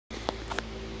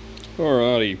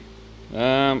Alrighty,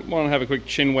 want to have a quick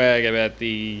chin wag about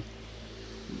the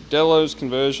Dellows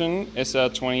Conversion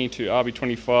SR20 to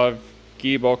RB25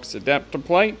 Gearbox adapter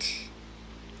plate.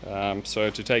 So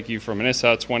to take you from an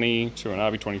SR20 to an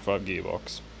RB25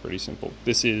 gearbox, pretty simple.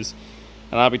 This is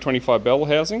an RB25 bell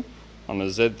housing on a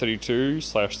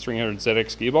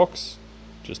Z32/300ZX gearbox,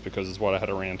 just because it's what I had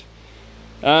around.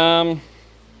 I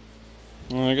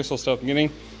guess I'll start at the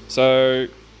beginning. So,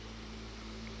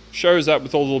 shows up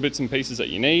with all the little bits and pieces that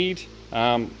you need.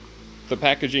 The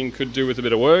packaging could do with a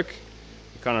bit of work.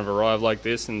 It kind of arrived like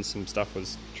this and some stuff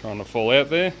was trying to fall out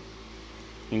there.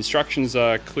 The instructions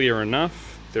are clear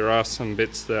enough. There are some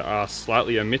bits that are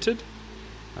slightly omitted.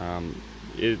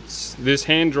 This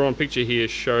hand-drawn picture here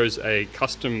shows a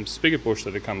custom spigot bush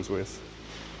that it comes with.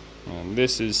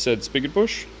 This is said spigot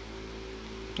bush.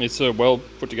 It's a well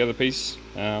put together piece.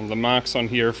 The marks on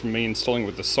here are from me installing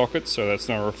with the socket, so that's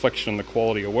not a reflection on the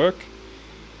quality of work.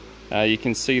 You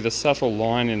can see the subtle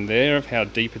line in there of how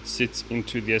deep it sits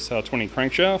into the SR20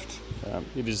 crankshaft.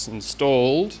 It is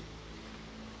installed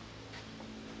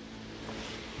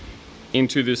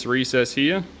into this recess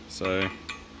here, so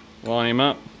line him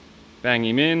up, bang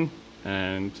him in,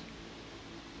 and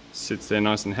sits there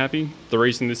nice and happy. The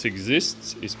reason this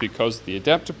exists is because the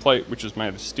adapter plate, which is made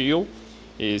of steel,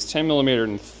 is 10mm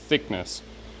in thickness,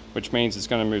 which means it's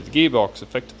going to move the gearbox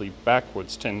effectively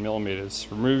backwards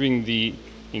 10mm, removing the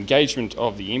engagement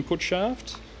of the input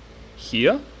shaft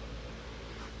here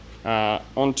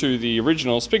onto the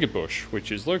original spigot bush,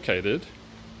 which is located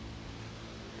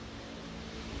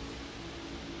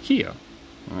here.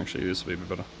 Actually, this will be a bit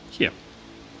better. Here.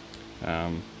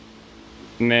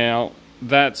 Now,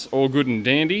 that's all good and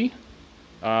dandy.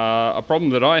 A problem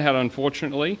that I had,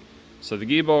 unfortunately, so the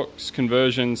gearbox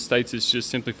conversion states it's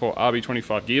just simply for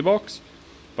RB25 gearbox,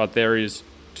 but there is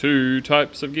two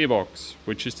types of gearbox,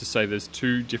 which is to say there's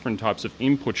two different types of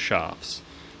input shafts.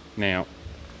 Now,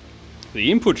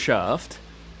 the input shaft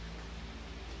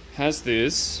has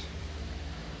this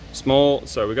small,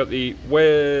 so we've got the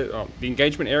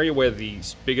engagement area where the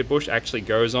spigot bush actually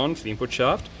goes on for the input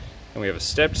shaft, and we have a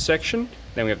stepped section,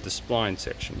 then we have the spline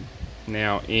section.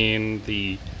 Now, in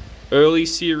the early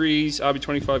series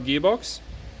RB25 gearbox,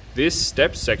 this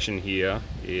stepped section here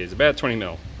is about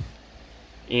 20mm.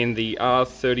 In the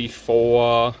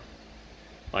R34,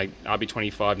 like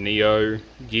RB25 Neo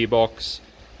gearbox,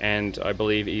 and I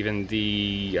believe even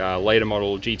the later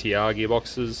model GTR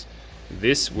gearboxes,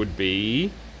 this would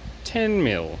be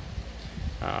 10mm.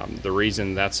 The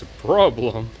reason that's a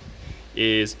problem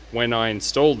is when I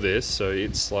installed this, so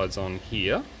it slides on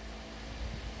here,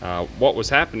 what was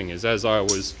happening is as I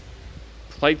was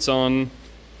plates on,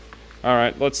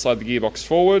 alright, let's slide the gearbox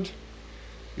forward,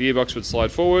 the gearbox would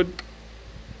slide forward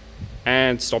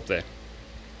and stop there,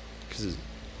 because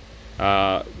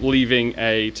leaving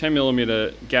a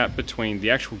 10mm gap between the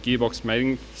actual gearbox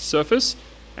mating surface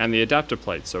and the adapter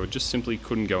plate, so it just simply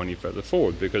couldn't go any further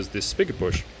forward because this spigot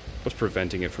bush was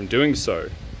preventing it from doing so.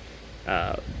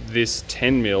 This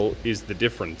 10mm is the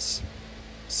difference.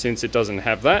 Since it doesn't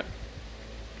have that,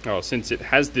 since it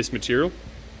has this material,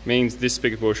 means this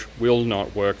spigot bush will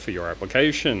not work for your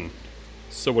application.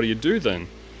 So what do you do then?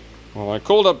 Well, I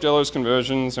called up Dellow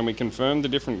Conversions and we confirmed the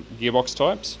different gearbox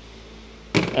types,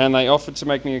 and they offered to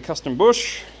make me a custom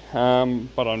bush,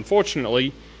 but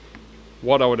unfortunately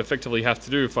what I would effectively have to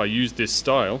do if I use this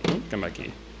style, come back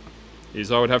here,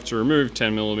 is I would have to remove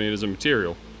 10mm of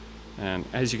material. And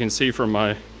as you can see from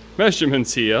my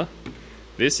measurements here,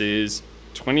 this is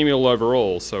 20mm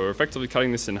overall, so we're effectively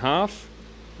cutting this in half,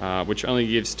 which only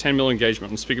gives 10mm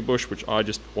engagement on the spigot bush, which I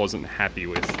just wasn't happy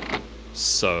with.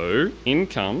 So in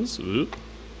comes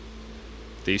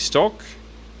the stock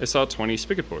SR20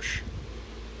 spigot bush.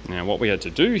 Now what we had to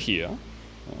do here,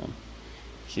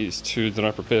 here's two that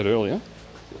I prepared earlier.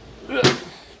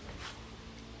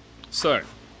 So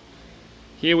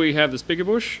here we have the spigot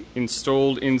bush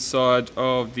installed inside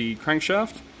of the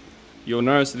crankshaft. You'll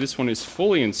notice that this one is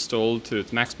fully installed to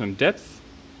its maximum depth,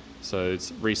 so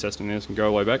it's recessed in there, so it can go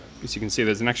all the way back. As you can see,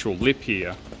 there's an actual lip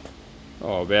here,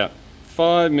 about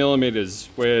 5mm,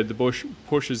 where the bush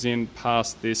pushes in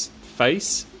past this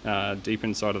face, deep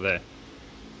inside of there.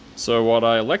 So what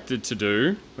I elected to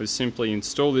do was simply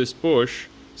install this bush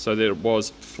so that it was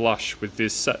flush with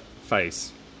this set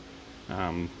face,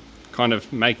 kind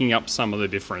of making up some of the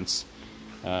difference.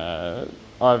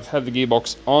 I've had the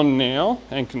gearbox on now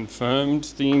and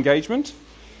confirmed the engagement,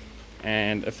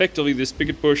 and effectively this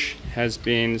spigot bush has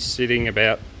been sitting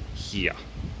about here,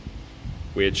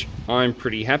 which I'm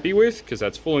pretty happy with because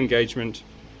that's full engagement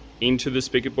into the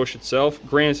spigot bush itself.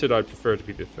 Granted, I'd prefer it to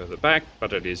be a bit further back,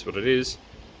 but it is what it is.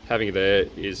 having it there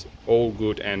is all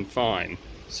good and fine.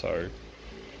 So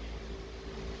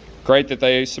great that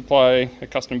they supply a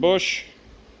custom bush.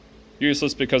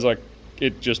 Useless because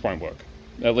it just won't work,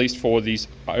 at least for these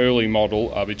early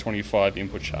model RB25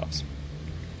 input shafts.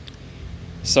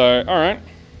 So alright,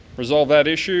 resolve that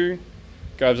issue.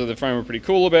 Guys at the frame were pretty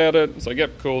cool about it. It's like,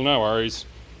 yep, cool, no worries.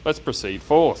 Let's proceed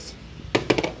forth.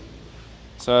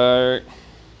 So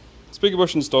speaker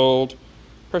bush installed,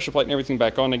 pressure plate and everything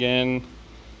back on again.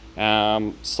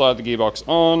 Slide the gearbox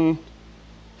on.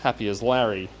 Happy as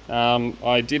Larry.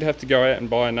 I did have to go out and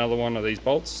buy another one of these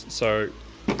bolts. So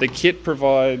the kit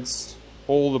provides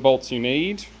all the bolts you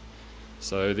need.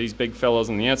 So these big fellas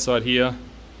on the outside here,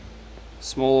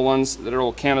 smaller ones that are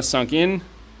all countersunk in.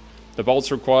 The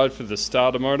bolts required for the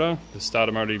starter motor. The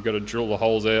starter motor, you've got to drill the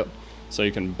holes out so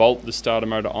you can bolt the starter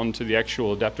motor onto the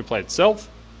actual adapter plate itself.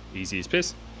 Easy as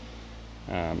piss.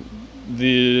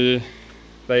 They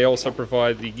also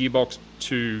provide the gearbox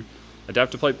to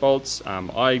adapter plate bolts.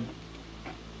 I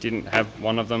didn't have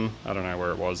one of them. I don't know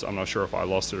where it was. I'm not sure if I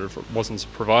lost it or if it wasn't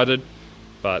provided,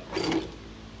 but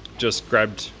just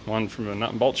grabbed one from a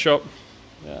nut and bolt shop.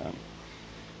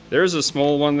 There is a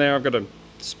small one there. I've got to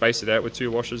space it out with 2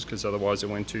 washers because otherwise it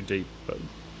went too deep, but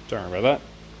don't worry about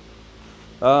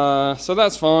that. So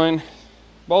that's fine.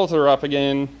 Bolt her up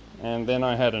again, and then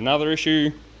I had another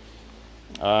issue.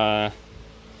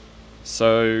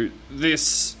 So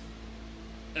this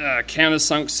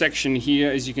countersunk section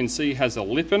here, as you can see, has a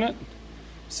lip in it.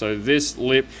 So this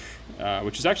lip,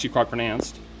 which is actually quite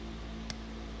pronounced,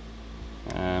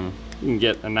 you can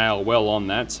get a nail well on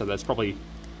that, so that's probably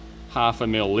 1/2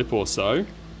 mil lip or so.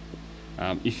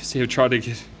 You can see I tried to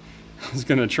get, I was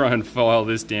going to try and file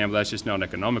this down, but that's just not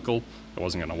economical. It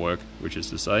wasn't going to work, which is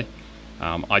to say.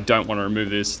 I don't want to remove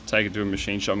this, take it to a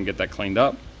machine shop and get that cleaned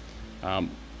up.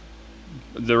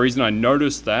 The reason I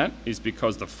noticed that is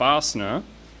because the fastener,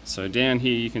 so down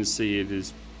here you can see it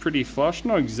is pretty flush,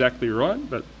 not exactly right,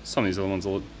 but some of these other ones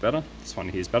will look better. This one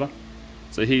here is better.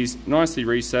 So he's nicely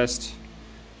recessed.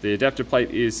 The adapter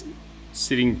plate is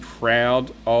sitting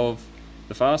proud of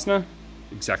the fastener,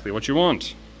 exactly what you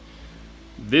want.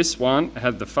 This one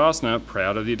had the fastener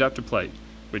proud of the adapter plate,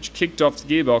 which kicked off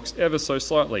the gearbox ever so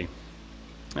slightly.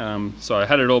 So I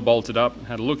had it all bolted up,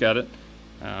 had a look at it,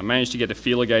 managed to get a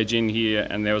feeler gauge in here,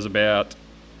 and there was about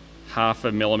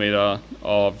 1/2 millimeter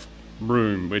of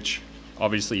room, which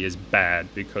obviously is bad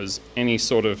because any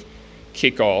sort of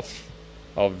kick off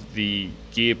of the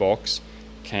gearbox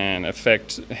can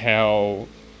affect how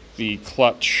the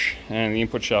clutch and the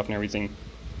input shaft and everything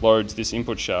loads this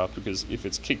input shaft, because if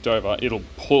it's kicked over, it'll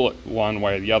pull it one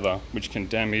way or the other, which can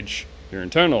damage your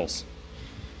internals.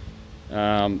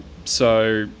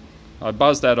 So I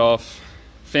buzzed that off,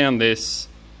 found this.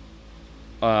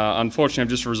 Unfortunately, I've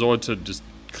just resorted to just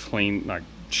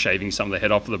shaving some of the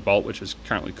head off of the bolt, which is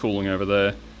currently cooling over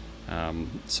there.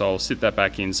 So I'll sit that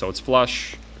back in so it's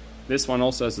flush. This one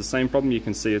also has the same problem. You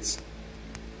can see I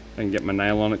can get my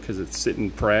nail on it because it's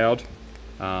sitting proud.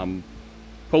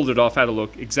 Pulled it off, had a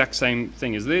look, exact same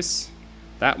thing as this.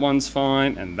 That one's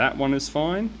fine and that one is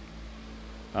fine.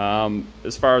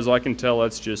 As far as I can tell,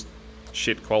 that's just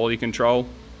shit quality control.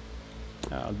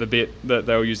 The bit that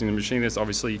they were using the machine, this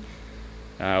obviously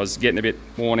was getting a bit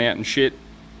worn out and shit,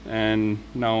 and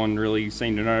no one really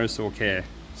seemed to notice or care.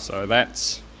 So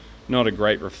that's not a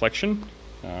great reflection,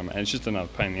 and it's just another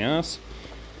pain in the ass.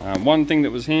 One thing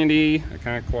that was handy,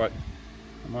 I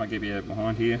might get you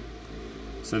behind here.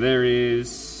 So there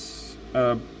is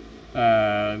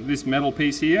this metal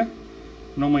piece here.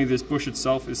 Normally this bush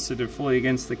itself is sort of fully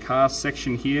against the cast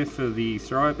section here for the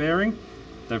throwout bearing.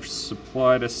 They've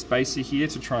supplied a spacer here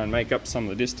to try and make up some of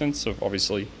the distance of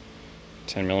obviously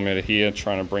 10mm here,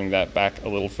 trying to bring that back a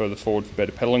little further forward for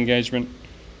better pedal engagement.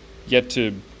 Yet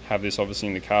to have this obviously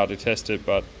in the car to test it,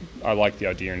 but I like the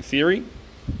idea in theory.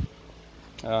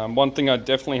 One thing I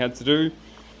definitely had to do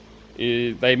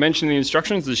is, they mentioned the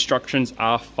instructions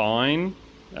are fine,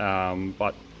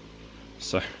 but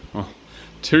so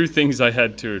 2 things I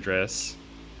had to address,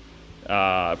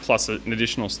 plus an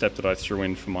additional step that I threw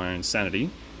in for my own sanity.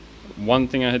 One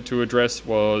thing I had to address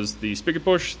was the spigot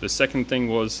bush. The second thing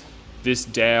was this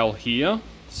dowel here.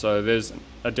 So there's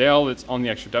a dowel that's on the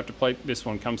actual adapter plate. This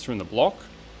one comes through in the block.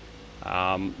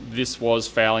 This was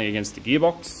fouling against the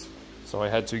gearbox, so I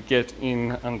had to get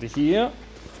in under here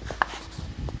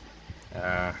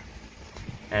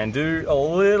and do a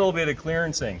little bit of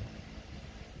clearancing.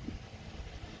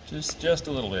 Just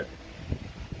a little bit,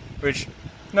 which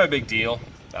no big deal.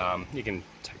 You can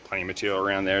take plenty of material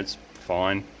around there, it's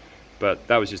fine, but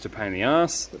that was just a pain in the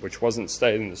ass, which wasn't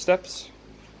stated in the steps.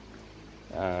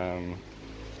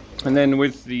 And then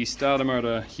with the starter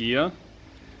motor here,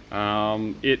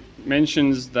 it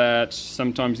mentions that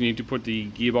sometimes you need to put the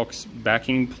gearbox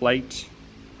backing plate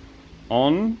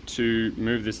on to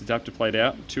move this adapter plate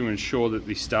out to ensure that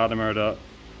the starter motor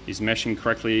is meshing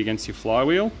correctly against your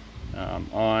flywheel.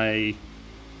 I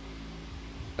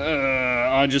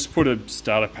just put a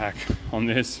starter pack on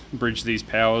this, bridged these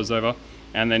powers over,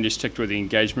 and then just checked where the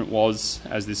engagement was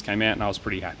as this came out, and I was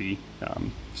pretty happy.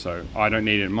 So I don't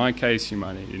need it in my case, you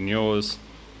might need it in yours.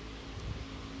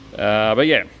 But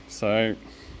yeah, so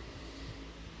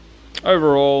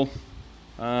overall,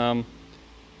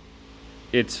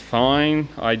 it's fine.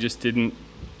 I just didn't,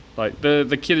 like,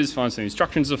 the kit is fine, so the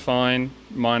instructions are fine,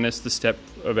 minus the step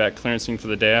about clearancing for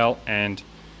the dowel and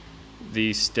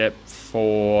the step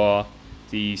for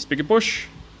the spigot bush,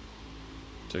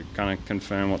 to kind of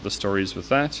confirm what the story is with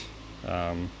that.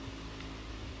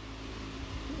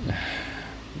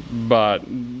 But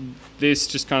this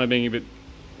just kind of being a bit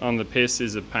on the piss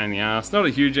is a pain in the ass. Not a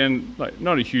huge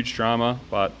not a huge drama,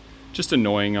 but just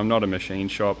annoying. I'm not a machine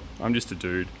shop, I'm just a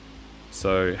dude.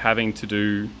 So having to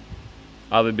do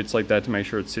other bits like that to make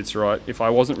sure it sits right, if I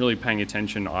wasn't really paying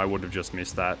attention, I would have just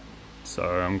missed that. So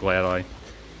I'm glad I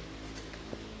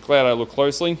looked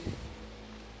closely.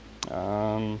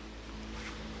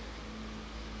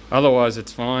 Otherwise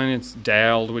it's fine. It's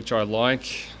doweled, which I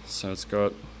like. So it's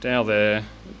got dowel there, a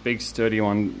big sturdy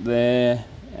one there,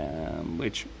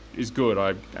 which is good.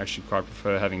 I actually quite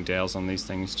prefer having dowels on these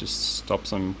things, just stops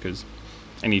them, because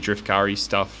any drift car-y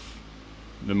stuff,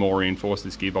 the more reinforced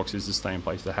this gearbox is to stay in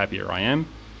place, the happier I am.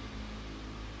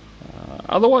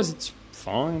 Otherwise it's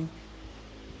fine.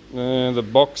 The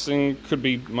boxing could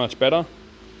be much better.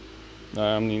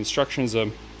 The instructions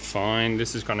are fine.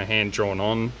 This is kind of hand drawn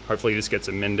on. Hopefully this gets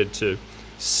amended to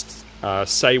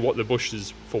say what the bush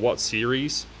is for what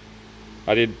series.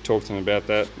 I did talk to them about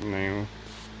that, and they were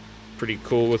pretty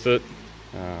cool with it.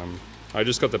 I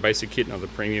just got the basic kit, not the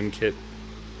premium kit.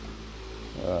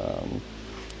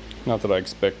 Not that I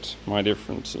expect my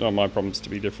problems to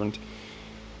be different.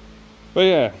 But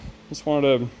yeah, just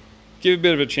wanted to give a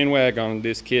bit of a chin wag on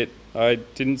this kit. I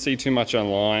didn't see too much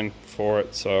online for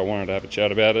it, so I wanted to have a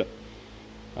chat about it.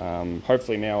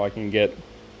 Hopefully now I can get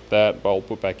that bolt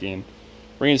put back in,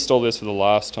 reinstall this for the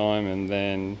last time, and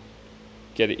then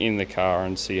get it in the car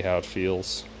and see how it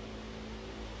feels.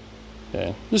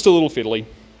 Yeah, just a little fiddly.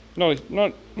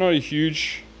 Not a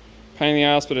huge pain in the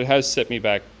ass, but it has set me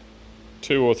back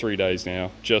 2 or 3 days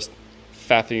now, just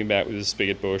faffing about with the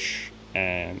spigot bush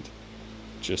and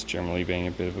just generally being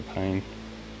a bit of a pain.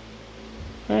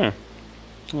 Yeah.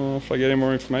 If I get any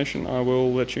more information, I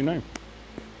will let you know.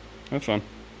 Have fun.